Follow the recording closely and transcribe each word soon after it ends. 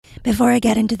Before I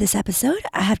get into this episode,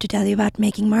 I have to tell you about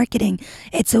Making Marketing.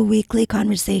 It's a weekly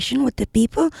conversation with the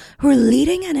people who are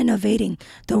leading and innovating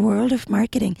the world of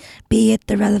marketing, be it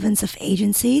the relevance of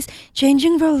agencies,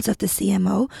 changing roles of the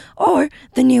CMO, or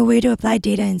the new way to apply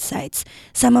data insights.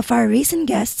 Some of our recent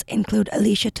guests include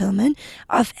Alicia Tillman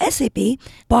of SAP,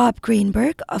 Bob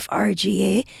Greenberg of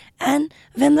RGA, and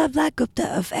Vimla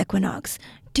Blackgupta of Equinox.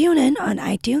 Tune in on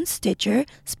iTunes, Stitcher,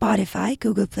 Spotify,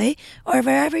 Google Play, or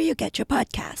wherever you get your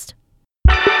podcast.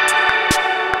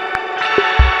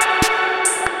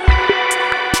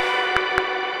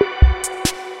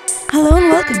 Hello and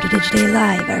welcome to Digiday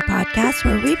Live, our podcast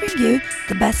where we bring you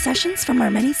the best sessions from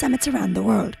our many summits around the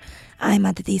world. I'm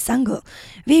Aditi Sangal.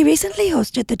 We recently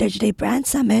hosted the Digiday Brand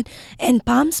Summit in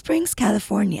Palm Springs,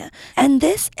 California, and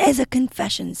this is a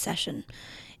confession session.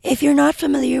 If you're not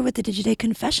familiar with the Digiday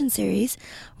Confession series,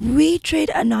 we trade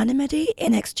anonymity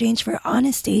in exchange for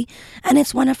honesty, and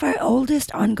it's one of our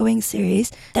oldest ongoing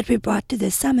series that we brought to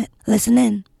this summit. Listen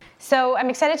in. So I'm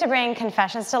excited to bring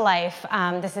Confessions to life.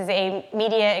 This is a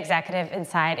media executive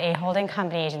inside a holding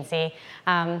company agency,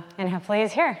 and hopefully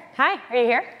he's here. Hi, are you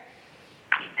here?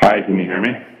 Hi, can you hear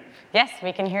me? Yes,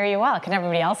 we can hear you well. Can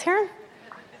everybody else hear him?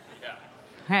 Yeah.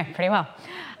 All right, pretty well.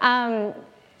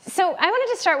 So I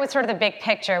wanted to start with sort of the big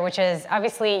picture, which is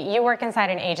obviously you work inside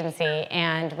an agency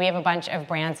and we have a bunch of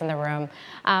brands in the room.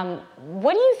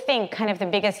 What do you think kind of the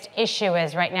biggest issue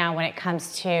is right now when it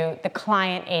comes to the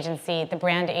client agency, the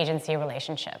brand agency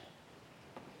relationship?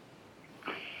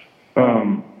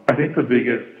 I think the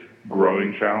biggest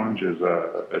growing challenge is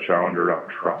a challenge around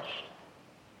trust.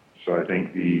 So I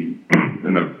think in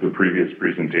the previous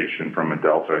presentation from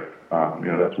Adelphic,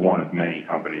 that's one of many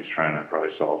companies trying to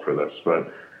probably solve for this,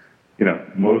 but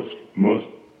most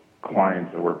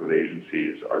clients that work with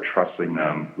agencies are trusting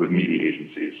them with media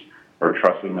agencies or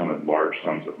trusting them with large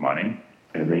sums of money,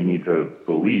 and they need to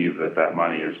believe that that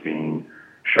money is being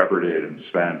shepherded and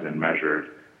spent and measured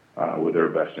with their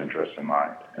best interests in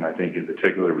mind. And I think in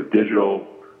particular with digital,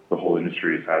 the whole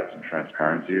industry has had some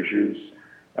transparency issues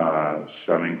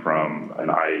stemming from an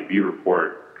IAB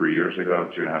report 3 years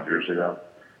ago, 2.5 years ago.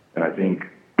 And I think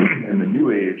in the new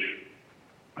age,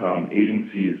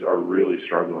 agencies are really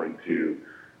struggling to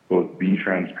both be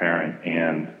transparent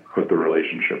and put the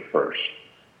relationship first.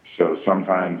 So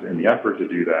sometimes in the effort to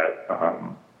do that,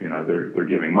 they're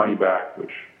giving money back,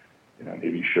 which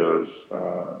maybe shows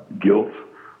guilt,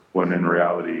 when in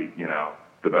reality,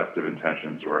 the best of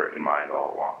intentions were in mind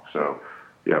all along. So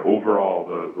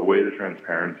overall, the way the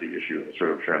transparency issue has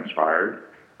sort of transpired,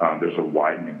 there's a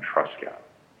widening trust gap.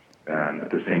 And at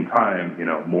the same time,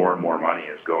 more and more money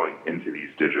is going into these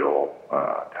digital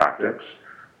tactics.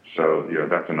 So,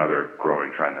 that's another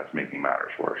growing trend that's making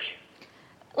matters worse.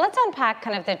 Let's unpack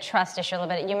kind of the trust issue a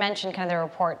little bit. You mentioned kind of the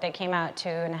report that came out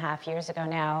 2.5 years ago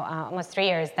now, almost 3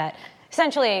 years, that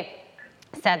essentially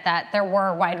said that there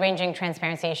were wide-ranging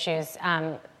transparency issues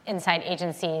inside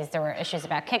agencies. There were issues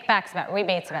about kickbacks, about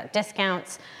rebates, about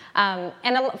discounts.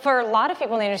 And for a lot of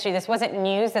people in the industry, this wasn't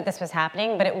news that this was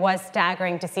happening, but it was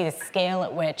staggering to see the scale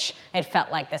at which it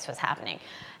felt like this was happening.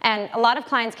 And a lot of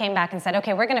clients came back and said,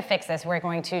 okay, we're going to fix this. We're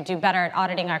going to do better at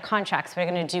auditing our contracts. We're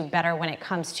going to do better when it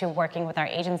comes to working with our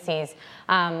agencies.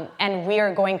 And we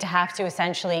are going to have to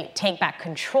essentially take back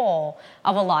control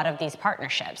of a lot of these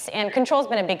partnerships. And control has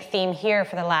been a big theme here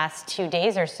for the last 2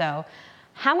 days or so.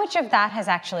 How much of that has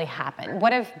actually happened?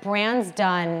 What have brands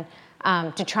done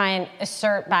to try and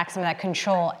assert back some of that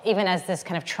control, even as this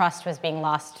kind of trust was being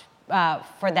lost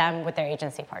for them with their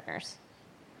agency partners?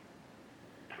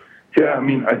 Yeah,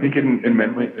 I think in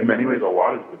many ways, a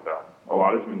lot has been done. A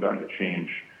lot has been done to change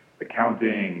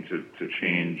accounting, to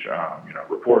change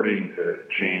reporting, to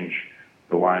change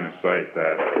the line of sight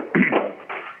that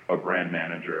a brand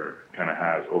manager kind of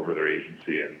has over their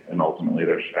agency and ultimately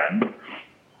their spend.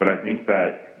 But I think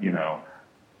that,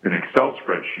 an Excel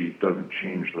spreadsheet doesn't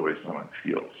change the way someone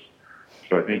feels.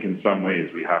 So I think in some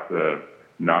ways we have to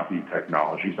not be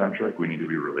technology-centric. We need to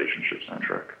be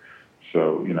relationship-centric.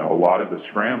 So, a lot of the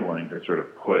scrambling to sort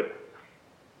of put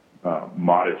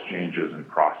modest changes in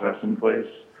process in place,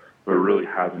 but it really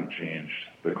hasn't changed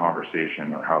the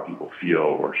conversation or how people feel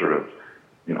or sort of,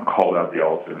 called out the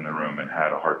elephant in the room and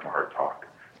had a heart-to-heart talk.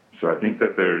 So I think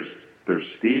that there's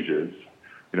stages.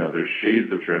 There's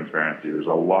shades of transparency. There's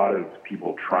a lot of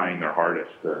people trying their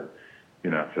hardest to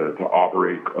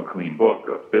operate a clean book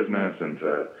of business and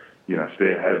to,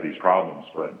 stay ahead of these problems.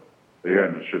 But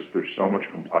again, there's so much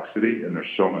complexity and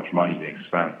there's so much money being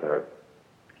spent that,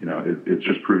 it's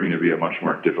just proving to be a much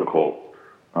more difficult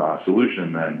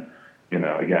solution than,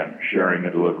 again, sharing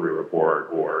a delivery report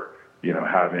or,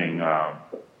 having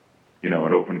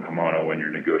an open kimono when you're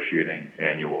negotiating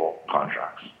annual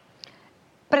contracts.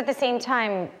 But at the same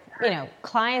time,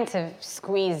 clients have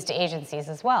squeezed agencies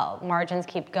as well. Margins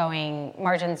keep going.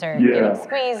 Margins are getting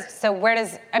squeezed. So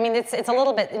it's a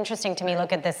little bit interesting to me.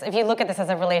 Look at this. If you look at this as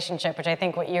a relationship, which I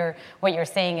think what you're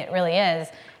saying it really is,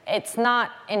 it's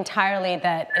not entirely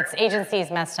that it's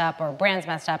agencies messed up or brands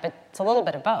messed up. It's a little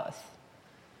bit of both.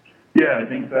 Yeah, I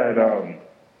think that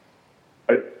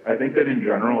I think that in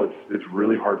general, it's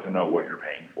really hard to know what you're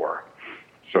paying for.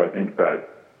 So I think that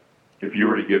if you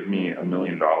were to give me $1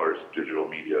 million digital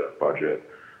media budget,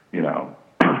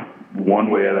 one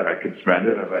way that I could spend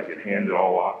it is I could hand it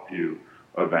all off to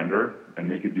a vendor and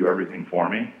they could do everything for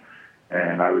me,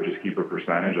 and I would just keep a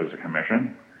percentage as a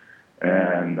commission.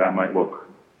 And that might look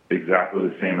exactly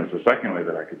the same as the second way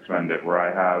that I could spend it, where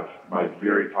I have my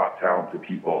very top talented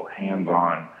people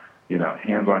hands-on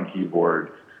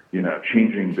keyboard,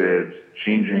 changing bids,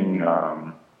 changing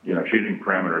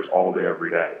parameters all day,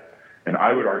 every day. And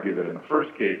I would argue that in the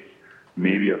first case,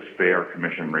 maybe a fair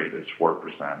commission rate is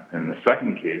 4%. In the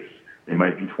second case, it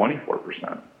might be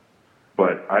 24%.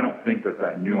 But I don't think that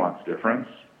nuanced difference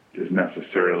is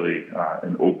necessarily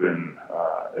an open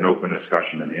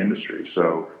discussion in the industry.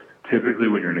 So typically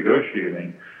when you're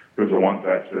negotiating, there's a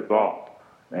one-size-fits-all.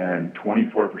 And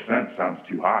 24% sounds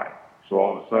too high. So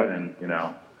all of a sudden,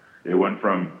 it went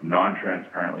from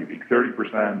non-transparently being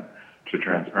 30% to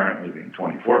transparently being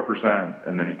 24%,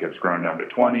 and then it gets grown down to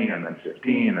 20, and then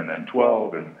 15, and then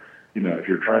 12. And, if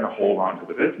you're trying to hold on to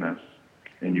the business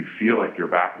and you feel like your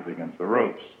back is against the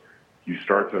ropes, you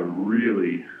start to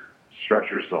really stretch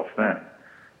yourself thin.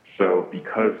 So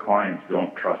because clients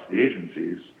don't trust the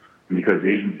agencies, and because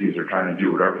agencies are trying to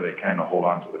do whatever they can to hold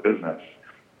on to the business,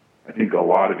 I think a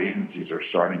lot of agencies are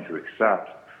starting to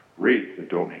accept rates that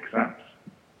don't make sense.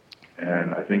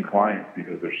 And I think clients,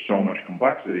 because there's so much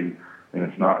complexity and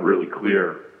it's not really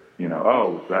clear, is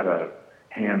that a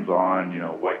hands-on,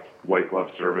 white glove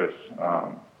service,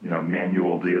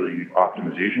 manual daily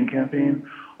optimization campaign,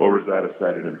 or is that a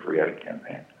set it and forget it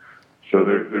campaign? So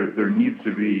there needs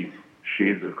to be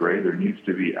shades of gray. There needs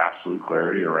to be absolute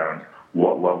clarity around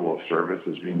what level of service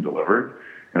is being delivered.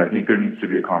 And I think there needs to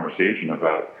be a conversation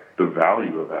about the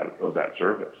value of that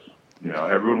service.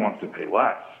 Everyone wants to pay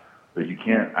less, but you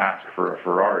can't ask for a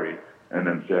Ferrari and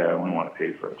then say, I only want to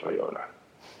pay for a Toyota.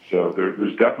 So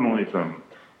there's definitely some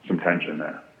tension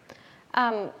there.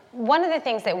 One of the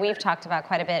things that we've talked about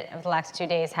quite a bit over the last 2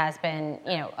 days has been,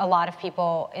 a lot of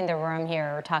people in the room here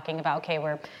are talking about, okay,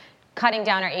 we're cutting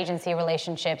down our agency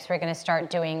relationships. We're going to start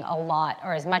doing a lot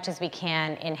or as much as we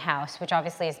can in-house, which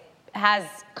obviously has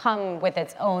come with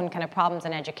its own kind of problems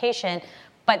in education.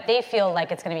 But they feel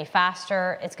like it's going to be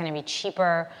faster, it's going to be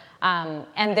cheaper,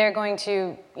 and they're going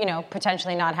to,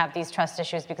 potentially not have these trust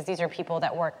issues because these are people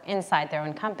that work inside their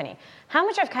own company. How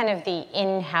much of kind of the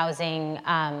in-housing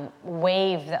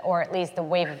wave, or at least the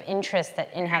wave of interest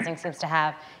that in-housing seems to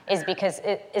have, is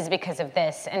because of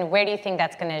this? And where do you think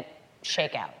that's going to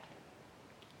shake out?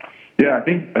 Yeah, I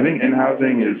think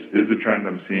in-housing is a trend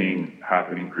I'm seeing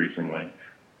happen increasingly.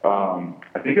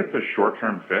 I think it's a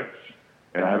short-term fix.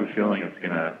 And I have a feeling it's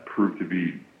going to prove to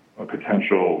be a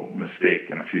potential mistake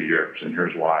in a few years, and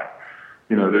here's why.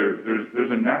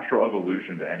 There's a natural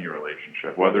evolution to any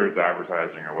relationship, whether it's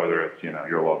advertising or whether it's,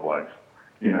 your love life.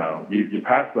 You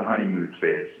pass the honeymoon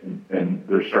phase, and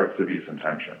there starts to be some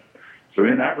tension. So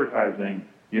in advertising,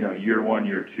 year one,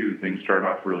 year two, things start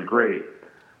off really great,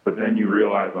 but then you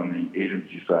realize on the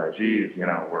agency side, geez,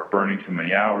 we're burning too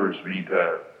many hours. We need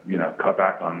to, cut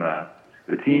back on the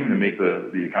team to make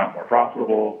the account more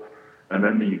profitable. And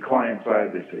then the client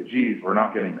side, they say, geez, we're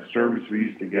not getting the service we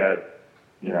used to get,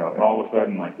 and all of a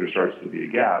sudden, there starts to be a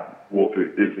gap. Well,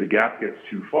 if the gap gets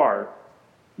too far,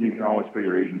 you can always put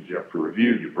your agency up for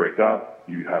review. You break up,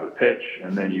 you have a pitch,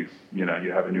 and then you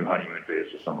have a new honeymoon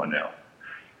phase with someone new.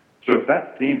 So if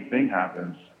that same thing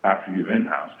happens after you've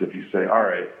in-housed, if you say, all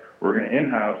right, we're going to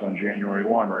in-house on January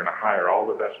 1, we're going to hire all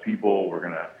the best people, we're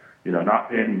going to not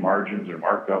pay any margins or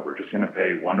markup. We're just going to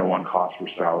pay one-to-one cost per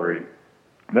salary.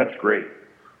 That's great.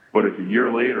 But if a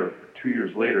year later, 2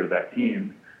 years later, that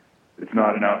team, it's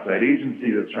not an outside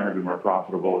agency that's trying to be more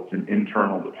profitable. It's an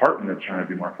internal department that's trying to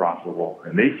be more profitable,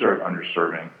 and they start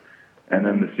underserving. And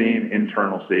then the same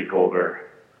internal stakeholder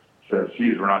says,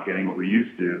 geez, we're not getting what we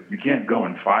used to. You can't go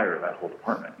and fire that whole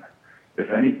department.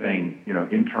 If anything,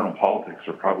 internal politics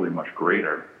are probably much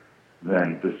greater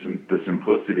than the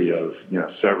simplicity of,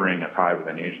 severing a tie with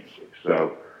an agency.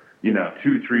 So,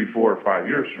 2, 3, 4, 5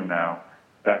 years from now,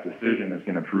 that decision is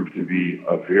going to prove to be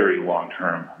a very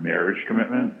long-term marriage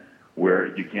commitment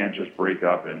where you can't just break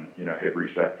up and, hit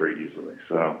reset very easily.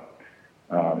 So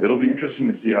It'll be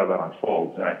interesting to see how that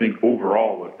unfolds. And I think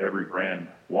overall what every brand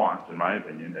wants, in my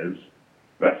opinion, is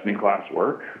best-in-class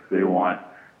work. They want,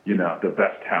 the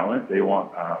best talent. They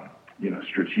want,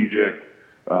 strategic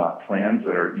plans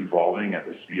that are evolving at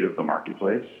the speed of the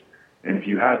marketplace. And if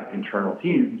you have internal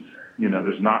teams,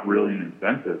 there's not really an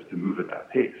incentive to move at that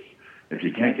pace. If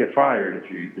you can't get fired,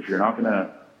 if you're not going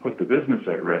to put the business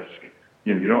at risk,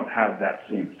 you don't have that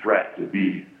same threat to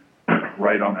be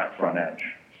right on that front edge.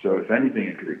 So if anything,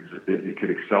 it could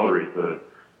accelerate the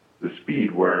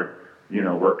speed where,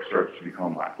 work starts to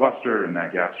become lackluster and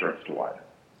that gap starts to widen.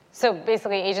 So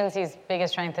basically, agencies'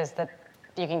 biggest strength is that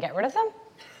you can get rid of them?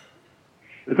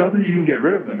 It's not that you can get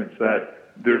rid of them. It's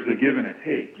that there's a give and a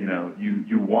take.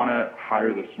 You want to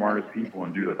hire the smartest people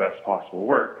and do the best possible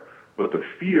work, but the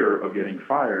fear of getting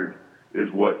fired is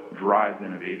what drives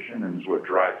innovation and is what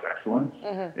drives excellence.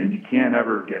 Mm-hmm. And you can't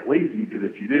ever get lazy, because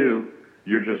if you do,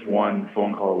 you're just one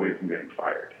phone call away from getting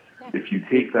fired. Yeah. If you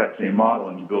take that same model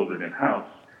and you build it in-house,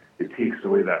 it takes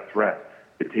away that threat.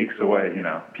 It takes away,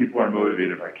 people are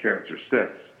motivated by carrots or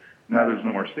sticks. Now there's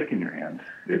no more stick in your hand.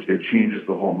 It changes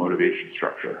the whole motivation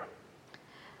structure.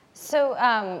 So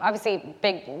obviously,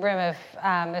 big room of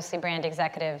mostly brand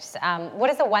executives. What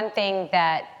is the one thing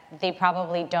that they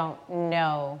probably don't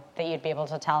know that you'd be able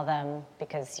to tell them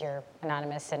because you're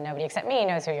anonymous and nobody except me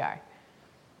knows who you are?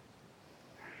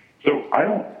 So I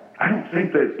don't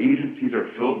think that agencies are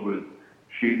filled with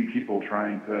shady people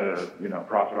trying to,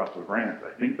 profit off of brands.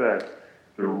 I think that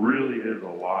there really is a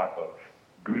lot of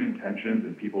good intentions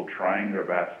and people trying their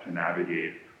best to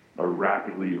navigate a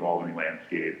rapidly evolving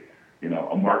landscape,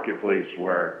 a marketplace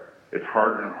where it's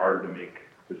harder and harder to make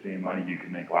the same money you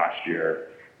could make last year,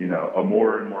 a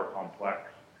more and more complex,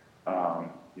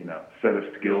 set of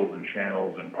skills and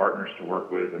channels and partners to work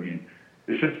with. I mean,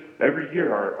 it's just every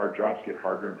year our jobs get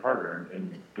harder and harder.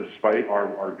 And despite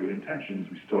our good intentions,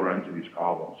 we still run into these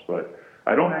problems. But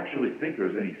I don't actually think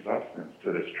there's any substance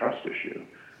to this trust issue.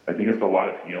 I think it's a lot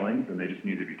of feelings, and they just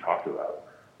need to be talked about.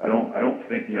 I don't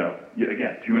think,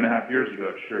 again, 2.5 years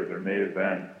ago, sure, there may have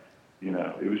been,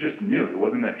 it was just new. It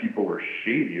wasn't that people were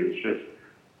shady. It was just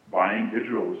buying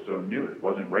digital was so new. It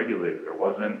wasn't regulated. There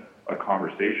wasn't a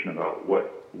conversation about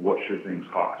what should things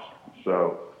cost.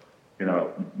 So,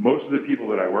 most of the people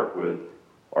that I work with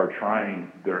are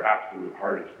trying their absolute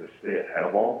hardest to stay ahead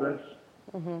of all of this,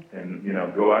 mm-hmm. and,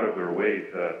 go out of their way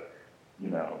to,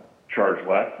 charge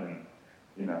less and,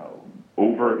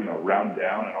 round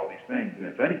down and all these things. And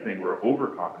if anything, we're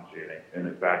overcompensating and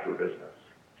it's back to a business.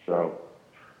 So,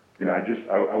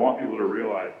 I want people to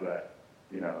realize that,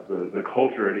 the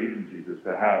culture at agencies is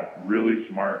to have really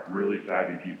smart, really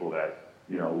savvy people that,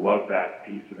 love that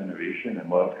pace of innovation and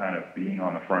love kind of being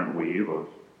on the front wave of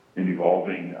an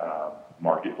evolving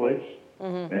marketplace.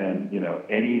 Mm-hmm. And,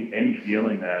 any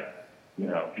feeling that,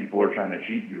 people are trying to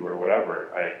cheat you or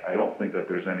whatever, I don't think that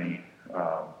there's any,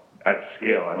 at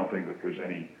scale, I don't think that there's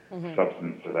any mm-hmm.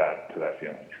 substance to that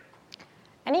feeling.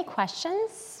 Any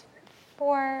questions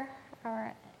for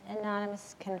our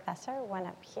anonymous confessor? One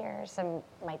up here, some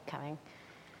mic coming,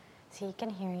 so he can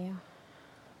hear you.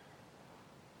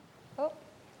 Oh,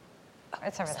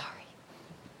 it's over there. Sorry.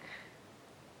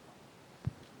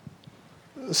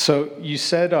 So you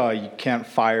said you can't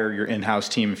fire your in-house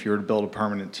team if you were to build a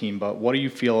permanent team, but what do you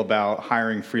feel about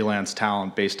hiring freelance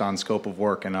talent based on scope of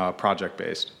work and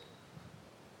project-based?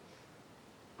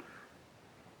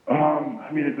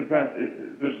 It depends.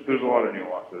 There's a lot of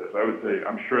nuance to this. I would say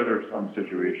I'm sure there's some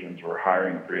situations where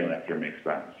hiring a freelancer makes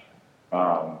sense.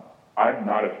 I'm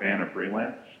not a fan of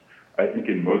freelance. I think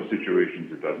in most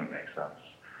situations it doesn't make sense.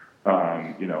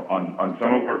 On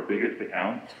some of our biggest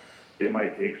accounts, it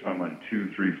might take someone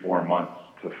 2, 3, 4 months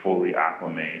to fully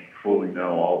acclimate, fully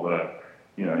know all the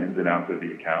ins and outs of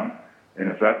the account. And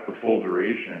if that's the full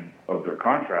duration of their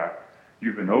contract,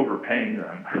 you've been overpaying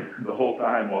them the whole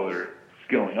time while they're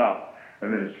skilling up.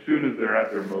 And then as soon as they're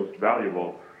at their most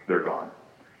valuable, they're gone.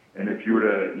 And if you were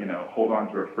to, hold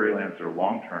on to a freelancer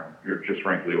long term, you're just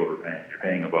frankly overpaying. You're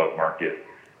paying above market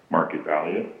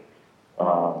value.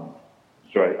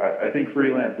 So I think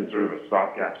freelance is sort of a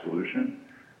stopgap solution.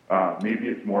 Maybe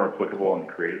it's more applicable on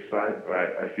the creative side, but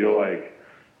I feel like,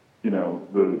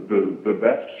 the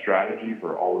best strategy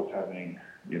for always having,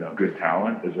 good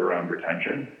talent is around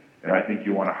retention. And I think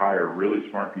you want to hire really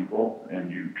smart people and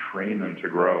you train them to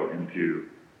grow into,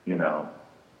 you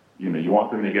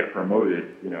want them to get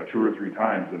promoted, 2 or 3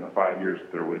 times in the 5 years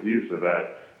that they're with you, so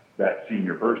that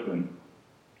senior person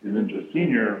isn't just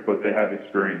senior, but they have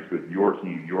experience with your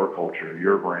team, your culture,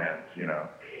 your brands,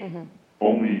 Mm-hmm.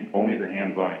 Only the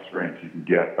hands-on experience you can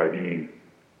get by being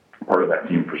part of that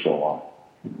team for so long.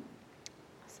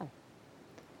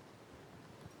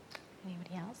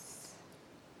 Anybody else?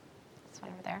 This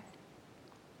one over there.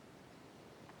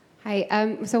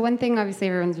 Hi. So one thing, obviously,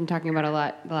 everyone's been talking about a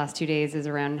lot the last 2 days is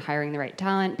around hiring the right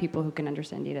talent, people who can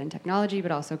understand data and technology,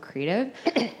 but also creative.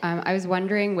 I was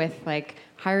wondering, with like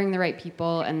hiring the right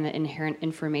people and the inherent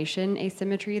information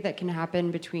asymmetry that can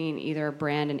happen between either a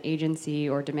brand and agency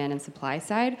or demand and supply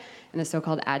side, and the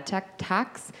so-called ad tech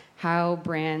tax, how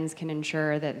brands can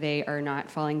ensure that they are not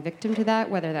falling victim to that,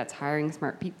 whether that's hiring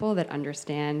smart people that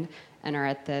understand and are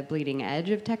at the bleeding edge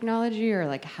of technology, or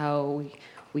like how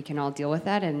we can all deal with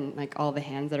that, and like all the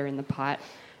hands that are in the pot.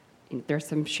 There's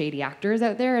some shady actors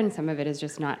out there, and some of it is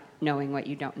just not knowing what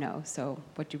you don't know. So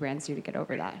what do brands do to get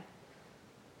over that?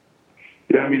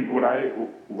 Yeah, I mean, what I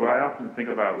often think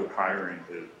about with hiring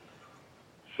is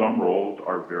some roles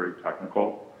are very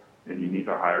technical, and you need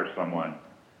to hire someone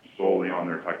solely on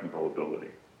their technical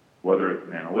ability. Whether it's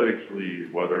an analytics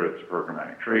lead, whether it's a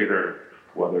programmatic trader,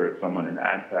 whether it's someone in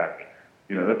ad tech,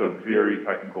 that's a very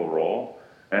technical role.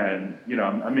 And,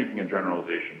 I'm making a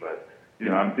generalization, but,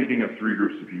 I'm thinking of three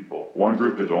groups of people. One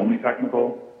group is only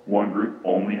technical, one group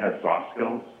only has soft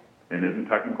skills and isn't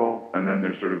technical, and then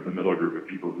there's sort of the middle group of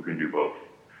people who can do both.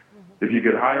 If you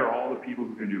could hire all the people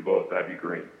who can do both, that'd be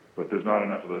great, but there's not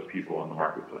enough of those people in the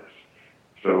marketplace.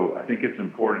 So I think it's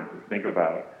important to think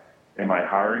about, am I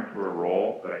hiring for a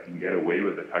role that I can get away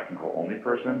with a technical only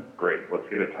person? Great, let's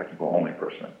get a technical only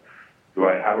person. Do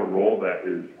I have a role that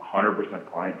is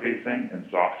 100% client-facing and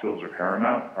soft skills are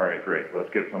paramount? All right, great. Let's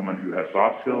get someone who has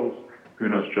soft skills, who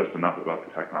knows just enough about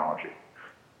the technology.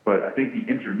 But I think the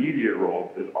intermediate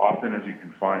role is often, as you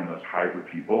can find those hybrid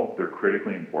people, they're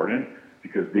critically important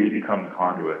because they become the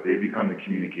conduit. They become the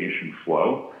communication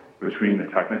flow between the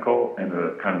technical and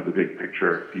the kind of the big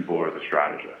picture people or the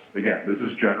strategists. Again, this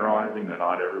is generalizing that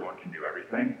not everyone can do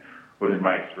everything, but in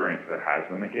my experience, that has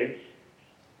been the case.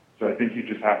 So I think you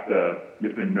have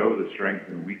to know the strengths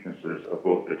and weaknesses of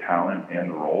both the talent and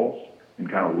the roles and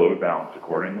kind of load balance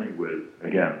accordingly with,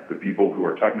 again, the people who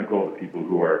are technical, the people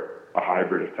who are a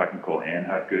hybrid of technical and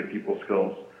have good people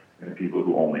skills, and the people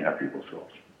who only have people skills.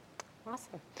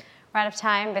 Awesome. We're out of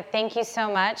time, but thank you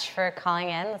so much for calling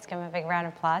in. Let's give him a big round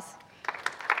of applause.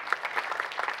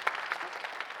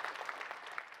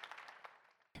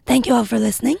 Thank you all for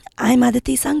listening. I'm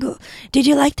Aditi Sangu. Did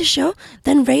you like the show?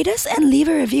 Then rate us and leave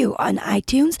a review on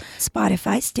iTunes,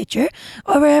 Spotify, Stitcher,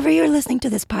 or wherever you're listening to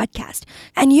this podcast.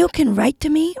 And you can write to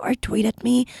me or tweet at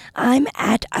me. I'm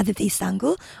at Aditi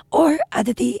Sangu or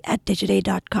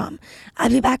Aditi@digiday.com. I'll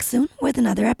be back soon with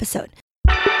another episode.